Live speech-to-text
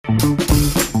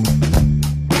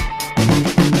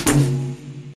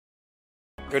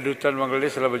Kedutaan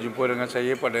Bangladesh telah berjumpa dengan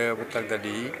saya pada petang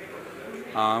tadi.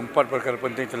 4 perkara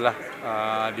penting telah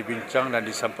dibincang dan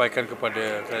disampaikan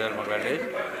kepada kerajaan Bangladesh.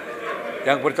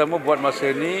 Yang pertama, buat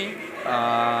masa ini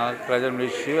kerajaan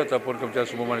Malaysia ataupun Kementerian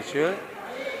Sumber Malaysia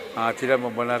tidak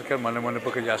membenarkan mana-mana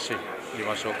pekerja asing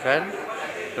dimasukkan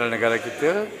dalam negara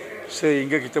kita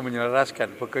sehingga kita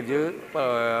menyelaraskan pekerja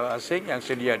asing yang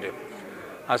sedia ada.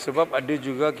 Sebab ada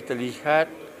juga kita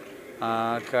lihat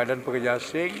keadaan pekerja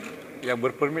asing yang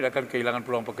berpermit akan kehilangan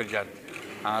peluang pekerjaan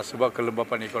sebab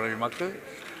kelembapan ekonomi, maka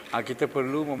kita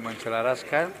perlu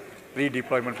mencelaraskan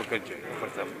redeployment pekerja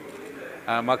pertama.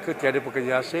 Maka tiada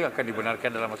pekerja asing akan dibenarkan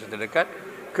dalam masa terdekat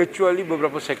kecuali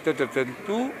beberapa sektor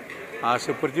tertentu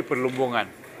seperti perlumbungan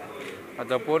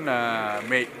ataupun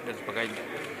maid dan sebagainya.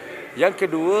 Yang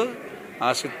kedua,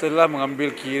 setelah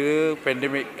mengambil kira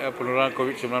pandemik penularan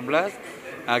COVID-19,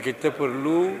 kita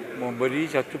perlu memberi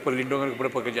satu perlindungan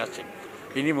kepada pekerja asing.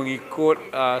 Ini mengikut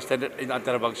standard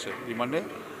antarabangsa di mana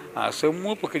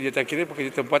semua pekerja, tak kira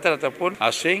pekerja tempatan ataupun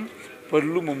asing,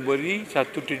 perlu memberi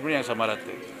satu treatment yang sama rata.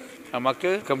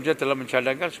 Maka kementerian telah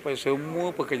mencadangkan supaya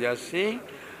semua pekerja asing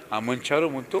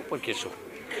mencarum untuk perkeso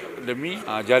demi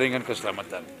jaringan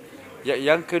keselamatan.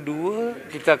 Yang kedua,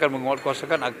 kita akan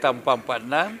menguatkuasakan Akta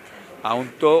 446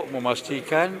 untuk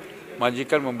memastikan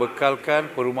majikan membekalkan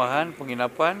perumahan,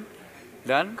 penginapan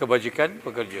dan kebajikan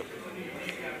pekerja.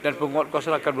 Dan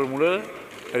penguatkuasaan akan bermula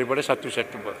daripada 1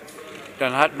 September.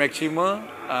 Dan had maksima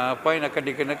fain akan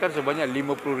dikenakan sebanyak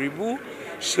RM50,000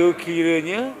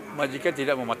 sekiranya majikan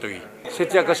tidak mematuhi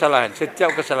setiap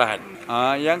kesalahan.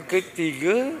 Yang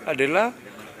ketiga adalah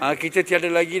kita tiada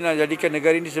lagi nak jadikan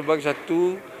negara ini sebagai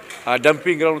satu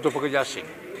dumping ground untuk pekerja asing.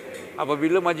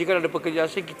 Apabila majikan ada pekerja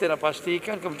asing,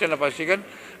 kementerian nak pastikan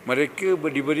mereka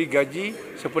diberi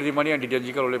gaji seperti mana yang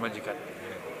dijanjikan oleh majikan.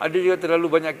 Ada juga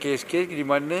terlalu banyak kes-kes di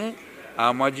mana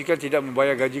majikan tidak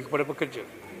membayar gaji kepada pekerja.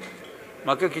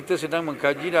 Maka kita sedang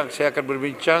mengkaji dan saya akan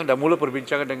berbincang dan mula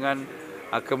perbincangan dengan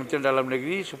Kementerian Dalam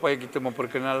Negeri supaya kita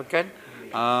memperkenalkan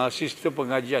sistem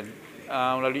pengajian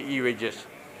melalui e-wages.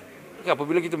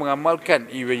 Apabila kita mengamalkan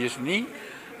e-wages ini,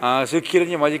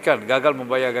 sekiranya majikan gagal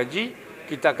membayar gaji,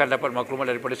 kita akan dapat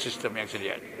maklumat daripada sistem yang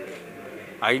sedia.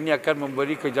 Ini akan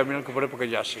memberi kejaminan kepada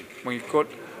pekerja asing mengikut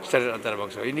standard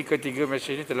antarabangsa. Ini ketiga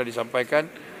mesej ini telah disampaikan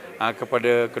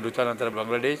kepada kedutaan antara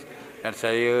Bangladesh dan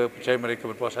saya percaya mereka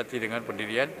berpuas hati dengan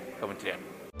pendirian kementerian.